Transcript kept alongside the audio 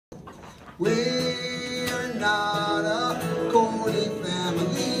We're not a corny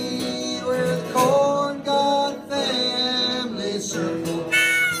family, we're the Corn God Family Circle.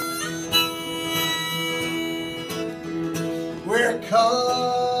 We're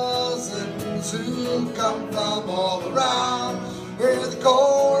cousins who come from all around, we're the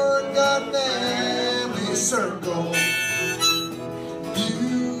Corn God Family Circle.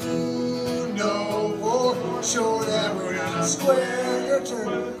 You know for sure that we're in square, your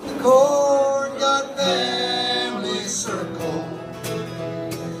turn, the Corn God Family Circle.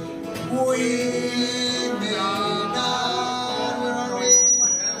 We may not, where are we?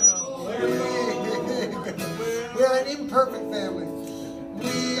 We're an imperfect family.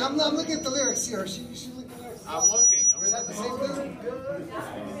 I'm looking at the lyrics here. Should we look at the lyrics? I'm looking. Is that the same thing?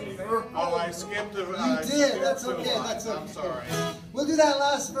 Oh, I skipped the. You did. That's okay. That's okay. I'm sorry. We'll do that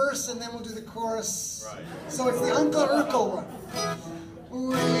last verse and then we'll do the chorus. Right. So it's the Uncle Urkel one.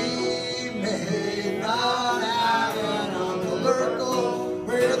 We may not have an Uncle Urkel,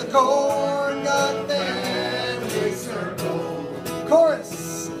 we're the Corn God Family Circle.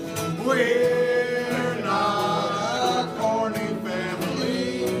 Chorus. We're not a corny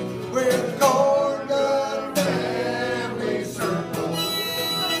family, we're the Corn God Family Circle.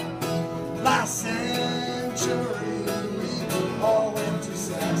 Last century we all went to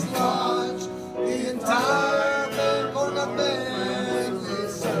Sax Lodge, the entire Corn God Family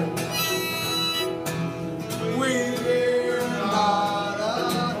Circle. We're not a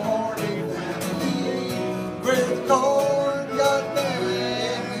corny family, we're the Corn God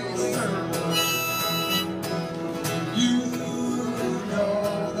Family Circle. You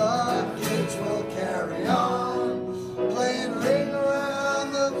know the kids will carry on, playing ring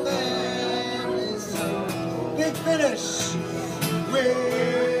around the family circle. Big finish.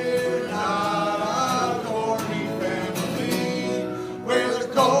 We're not a corny family, we're the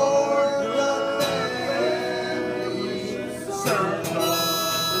Corn God Family Circle.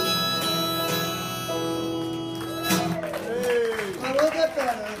 A little bit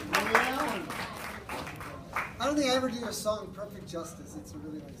better. I don't think I ever do your song perfect justice. It's a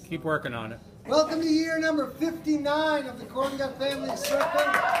really nice song. Keep working on it. Welcome to year number 59 of the Corn God Family Circle.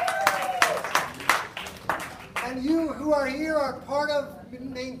 And you who are here are part of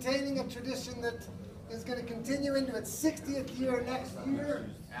maintaining a tradition that is going to continue into its 60th year next year.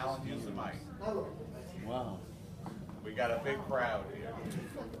 Alan, use the mic. Hello. Wow. We got a big crowd here.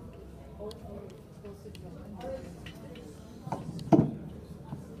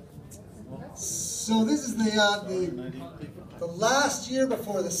 So this is the last year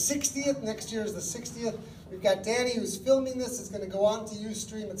before the 60th. Next year is the 60th. We've got Danny who's filming this. It's going to go on to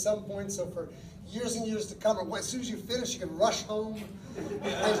Ustream at some point. So for years and years to come, or as soon as you finish, you can rush home and you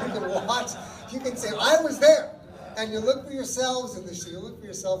can watch. You can say, "I was there," and you look for yourselves in the show. You look for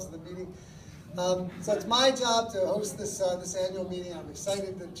yourselves in the meeting. So it's my job to host this this annual meeting. I'm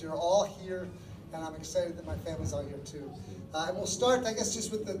excited that you're all here, and I'm excited that my family's all here too. And we'll start, I guess,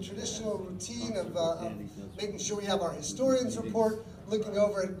 just with the traditional routine of making sure we have our historians report, looking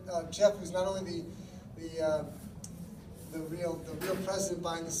over at Jeff, who's not only the real president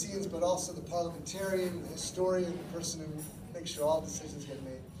behind the scenes, but also the parliamentarian, the historian, the person who makes sure all decisions get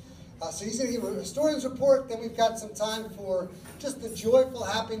made. So he's going to give a historian's report. Then we've got some time for just the joyful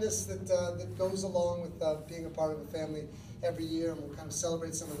happiness that that goes along with being a part of a family every year, and we'll kind of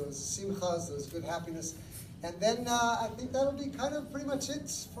celebrate some of those simchas, those good happiness. And then I think that'll be kind of pretty much it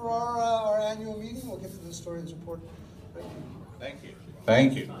for our annual meeting. We'll get to the historian's report. Thank you.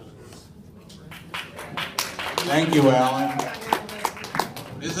 Thank you. Thank you, Alan.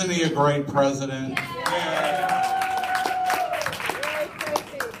 Isn't he a great president? Yeah.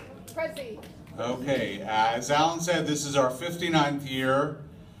 Okay, as Alan said, this is our 59th year,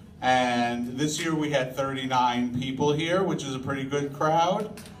 and this year we had 39 people here, which is a pretty good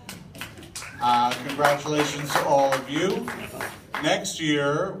crowd. Congratulations to all of you. Next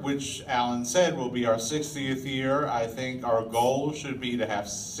year, which Alan said will be our 60th year, I think our goal should be to have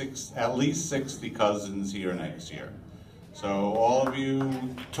at least 60 cousins here next year. So all of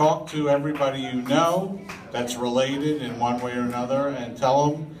you, talk to everybody you know that's related in one way or another and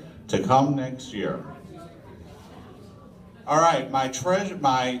tell them to come next year. All right, my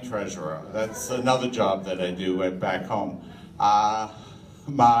treasurer, that's another job that I do back home.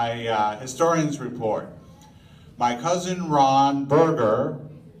 My historian's report. My cousin Ron Berger,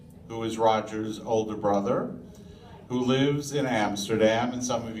 who is Roger's older brother, who lives in Amsterdam, and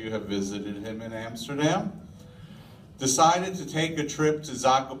some of you have visited him in Amsterdam, decided to take a trip to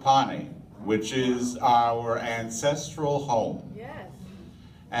Zakopane, which is our ancestral home. Yes.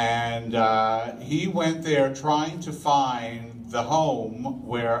 And he went there trying to find the home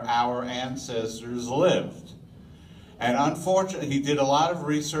where our ancestors lived. And unfortunately, he did a lot of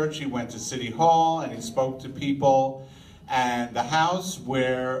research. He went to City Hall and he spoke to people. And the house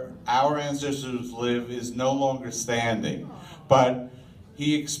where our ancestors live is no longer standing. But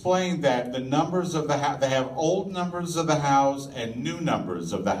he explained that the numbers of the house, they have old numbers of the house and new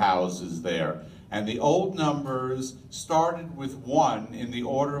numbers of the houses there. And the old numbers started with 1 in the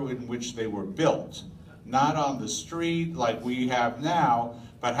order in which they were built. Not on the street like we have now,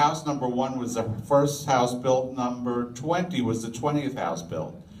 but house number 1 was the first house built, number 20 was the 20th house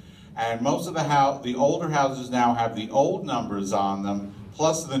built. And most of the older houses now have the old numbers on them,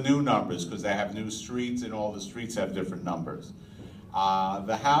 plus the new numbers, because they have new streets and all the streets have different numbers.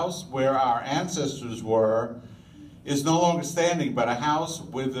 The house where our ancestors were is no longer standing, but a house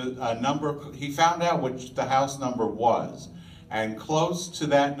with a number, he found out which the house number was. And close to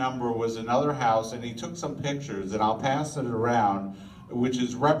that number was another house, and he took some pictures, and I'll pass it around, which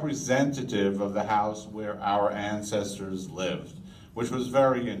is representative of the house where our ancestors lived, which was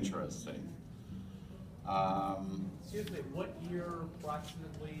very interesting. Excuse me, what year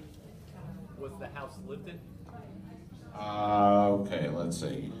approximately was the house lived in? Okay, let's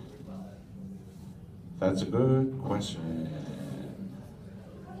see. That's a good question.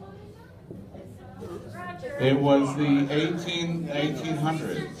 It was the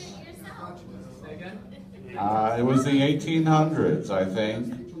 1800s. Say again? It was the 1800s, I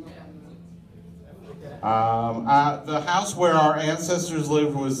think. The house where our ancestors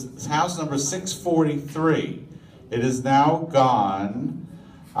lived was house number 643. It is now gone.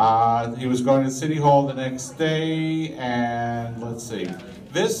 He was going to City Hall the next day, and let's see.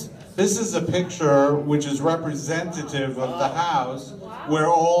 This is a picture which is representative of the house where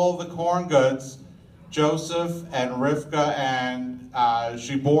all the Kornguts, Joseph and Rivka, and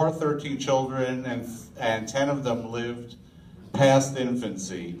she bore 13 children, and 10 of them lived past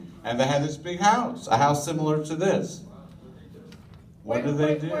infancy. And they had this big house, a house similar to this. What did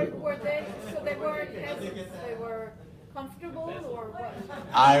they do? Were they, so they weren't peasants, they were comfortable, or what?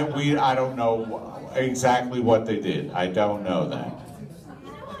 I don't know exactly what they did. I don't know that.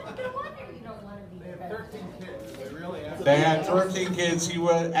 They had 13 kids.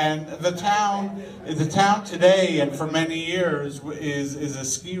 And the town today, and for many years, is a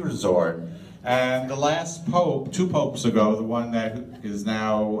ski resort. And the last pope, 2 popes ago, the one that is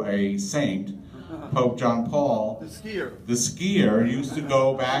now a saint, Pope John Paul, the skier used to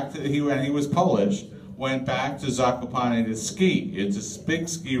go back to, when he was Polish, went back to Zakopane to ski. It's a big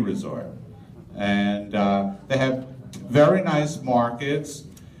ski resort. And they have very nice markets,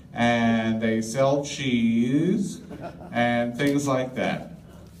 and they sell cheese and things like that.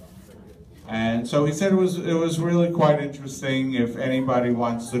 And so he said it was really quite interesting. If anybody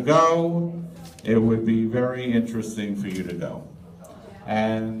wants to go, it would be very interesting for you to go.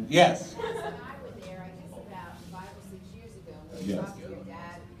 And yes? When I was there, I guess about 5 or 6 years ago, when we Yes. talked to your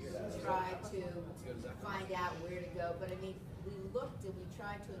dad, we tried to find out where to go. But I mean, we looked and we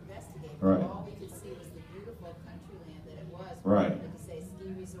tried to investigate. But Right. all we could see was the beautiful country land that it was. Right. Like you say,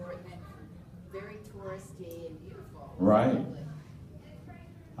 ski resort, and then very touristy and beautiful. Right. Lovely.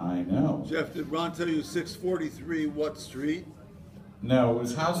 I know. Jeff, did Ron tell you 643 what street? No, it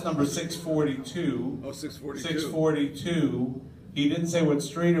was house number 642. Oh, 642. 642. He didn't say what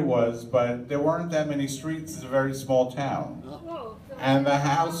street it was, but there weren't that many streets. It's a very small town. Whoa, so And the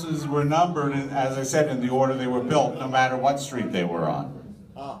houses were numbered, as I said, in the order they were built, no matter what street they were on.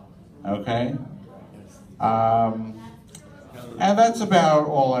 Okay? And that's about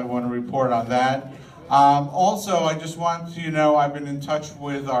all I want to report on that. Also, I just want you to know I've been in touch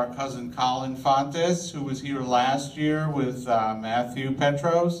with our cousin Colin Fontes, who was here last year with Matthew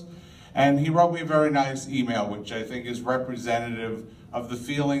Petros, and he wrote me a very nice email, which I think is representative of the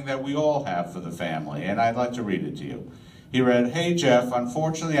feeling that we all have for the family, and I'd like to read it to you. He read, "Hey Jeff,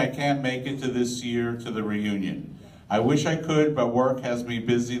 unfortunately I can't make it to this year to the reunion. I wish I could, but work has me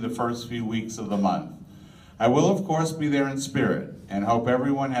busy the first few weeks of the month. I will of course be there in spirit, and hope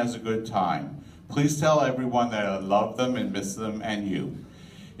everyone has a good time. Please tell everyone that I love them and miss them, and you.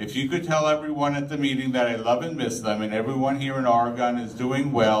 If you could tell everyone at the meeting that I love and miss them, and everyone here in Oregon is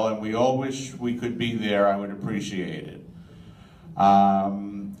doing well, and we all wish we could be there, I would appreciate it."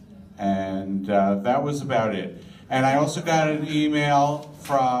 That was about it. And I also got an email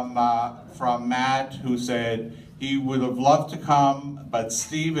from Matt, who said he would have loved to come, but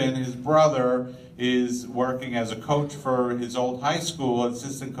Stephen, his brother, is working as a coach for his old high school,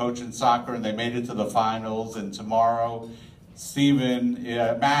 assistant coach in soccer, and they made it to the finals. And tomorrow,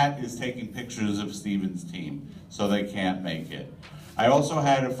 Matt is taking pictures of Stephen's team, so they can't make it. I also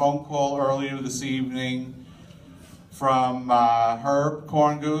had a phone call earlier this evening from Herb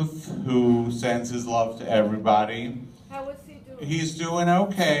Kornguth, who sends his love to everybody. How was he doing? He's doing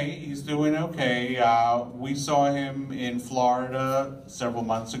okay. He's doing okay. We saw him in Florida several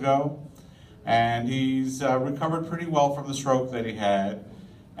months ago, and he's recovered pretty well from the stroke that he had.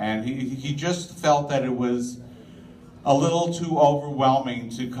 And he just felt that it was a little too overwhelming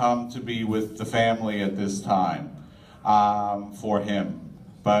to come to be with the family at this time for him.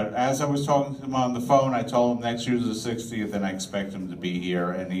 But as I was talking to him on the phone, I told him next year's the 60th and I expect him to be here,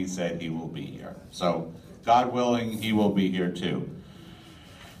 and he said he will be here. So, God willing, he will be here too.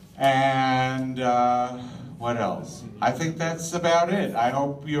 And what else? I think that's about it. I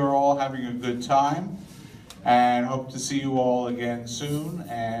hope you're all having a good time, and hope to see you all again soon,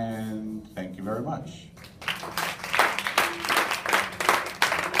 and thank you very much. Do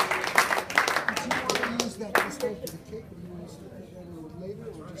you want to use that this time for the cake, or do you want to start that later,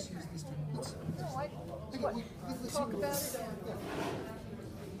 or just use this time? Talk about it.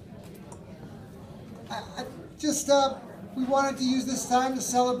 We wanted to use this time to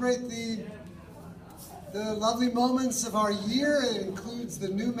celebrate the lovely moments of our year. It includes the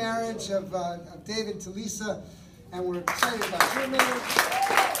new marriage of David to Lisa, and we're excited about your marriage.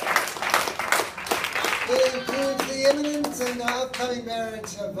 It includes the imminent and upcoming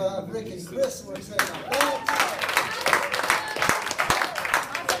marriage of Rick and Chris. We're excited about that.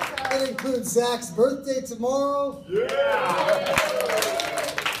 It includes Zach's birthday tomorrow. Yeah!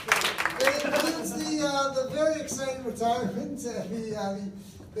 It includes the very exciting retirement,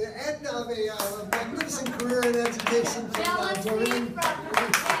 the end of a magnificent career in education from Doreen.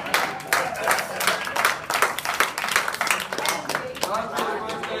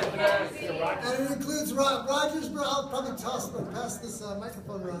 And it includes Roger's birthday. I'll probably pass this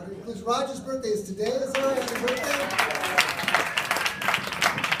microphone around. It includes Roger's birthday is today. Is that right? Happy birthday.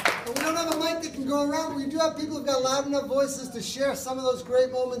 And we don't have a mic that can go around, but we do have people who've got loud enough voices to share some of those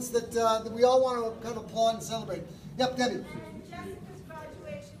great moments that, that we all want to kind of applaud and celebrate. Yep, Debbie. Jessica's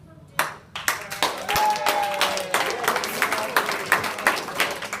graduation from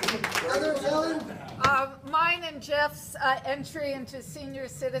Duke. Others, Ellen? Mine and Jeff's entry into senior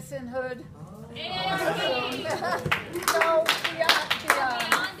citizenhood. No,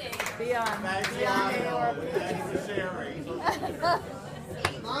 beyond. Thanks for sharing.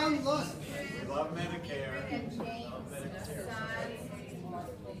 Mine, lost. Love Medicare. And James' son,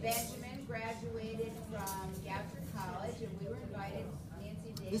 Benjamin, graduated from Goucher College, and we were invited,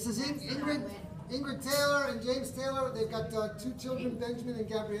 Nancy Davis. This is Ingrid Taylor and James Taylor. They've got two children, Benjamin and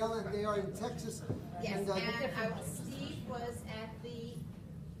Gabriella, and they are in Texas. Yes, And, and Steve was at the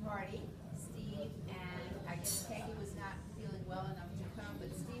party. Steve, and I guess Peggy was not feeling well enough to come, but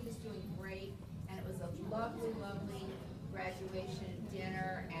Steve is doing great, and it was a lovely, lovely graduation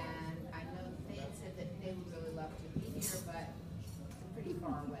dinner, and I know they had said that they would really love to be here, but it's pretty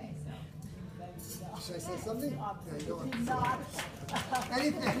far away, so. should I say something? Yeah, go on.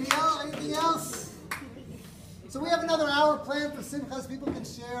 Anything else? So we have another hour planned for Simchas. People can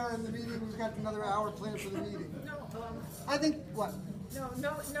share in the meeting. We've got another hour planned for the meeting. I think, what?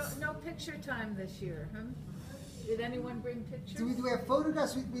 No picture time this year, huh? Did anyone bring pictures? Do we have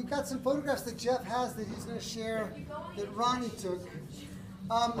photographs? We've got some photographs that Jeff has that he's going to share that Ronnie took.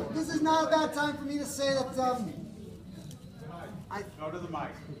 This is not a bad time for me to say that Go to the mic.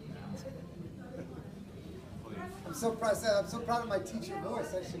 I'm so proud of my teacher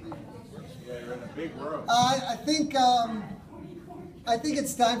voice. I should be. Yeah, you're in a big room. I think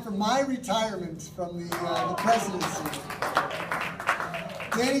it's time for my retirement from the presidency.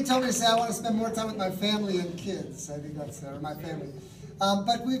 Danny told me to say I want to spend more time with my family and kids. I think that's my family.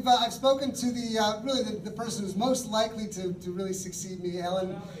 But I've spoken to the person who's most likely to really succeed me.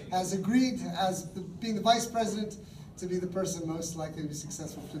 Ellen has agreed, as being the vice president, to be the person most likely to be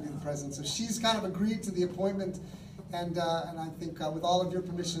successful to be the president. So she's kind of agreed to the appointment, and I think with all of your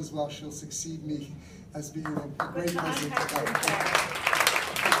permission as well, she'll succeed me as being a great president.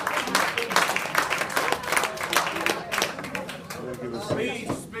 Speech.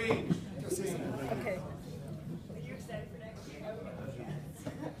 Okay.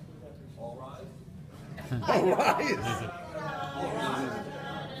 All right.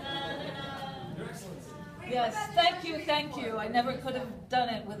 Yes, thank you. I never could have done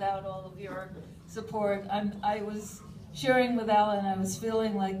it without all of your support. I was sharing with Alan, I was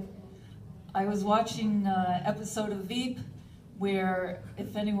feeling like I was watching an episode of Veep, where,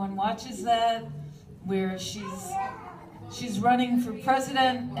 if anyone watches that, where she's running for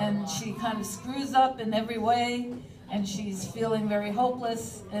president and she kind of screws up in every way and she's feeling very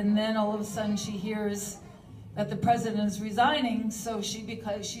hopeless, and then all of a sudden she hears that the president is resigning, so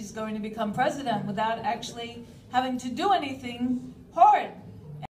she's going to become president without actually having to do anything hard.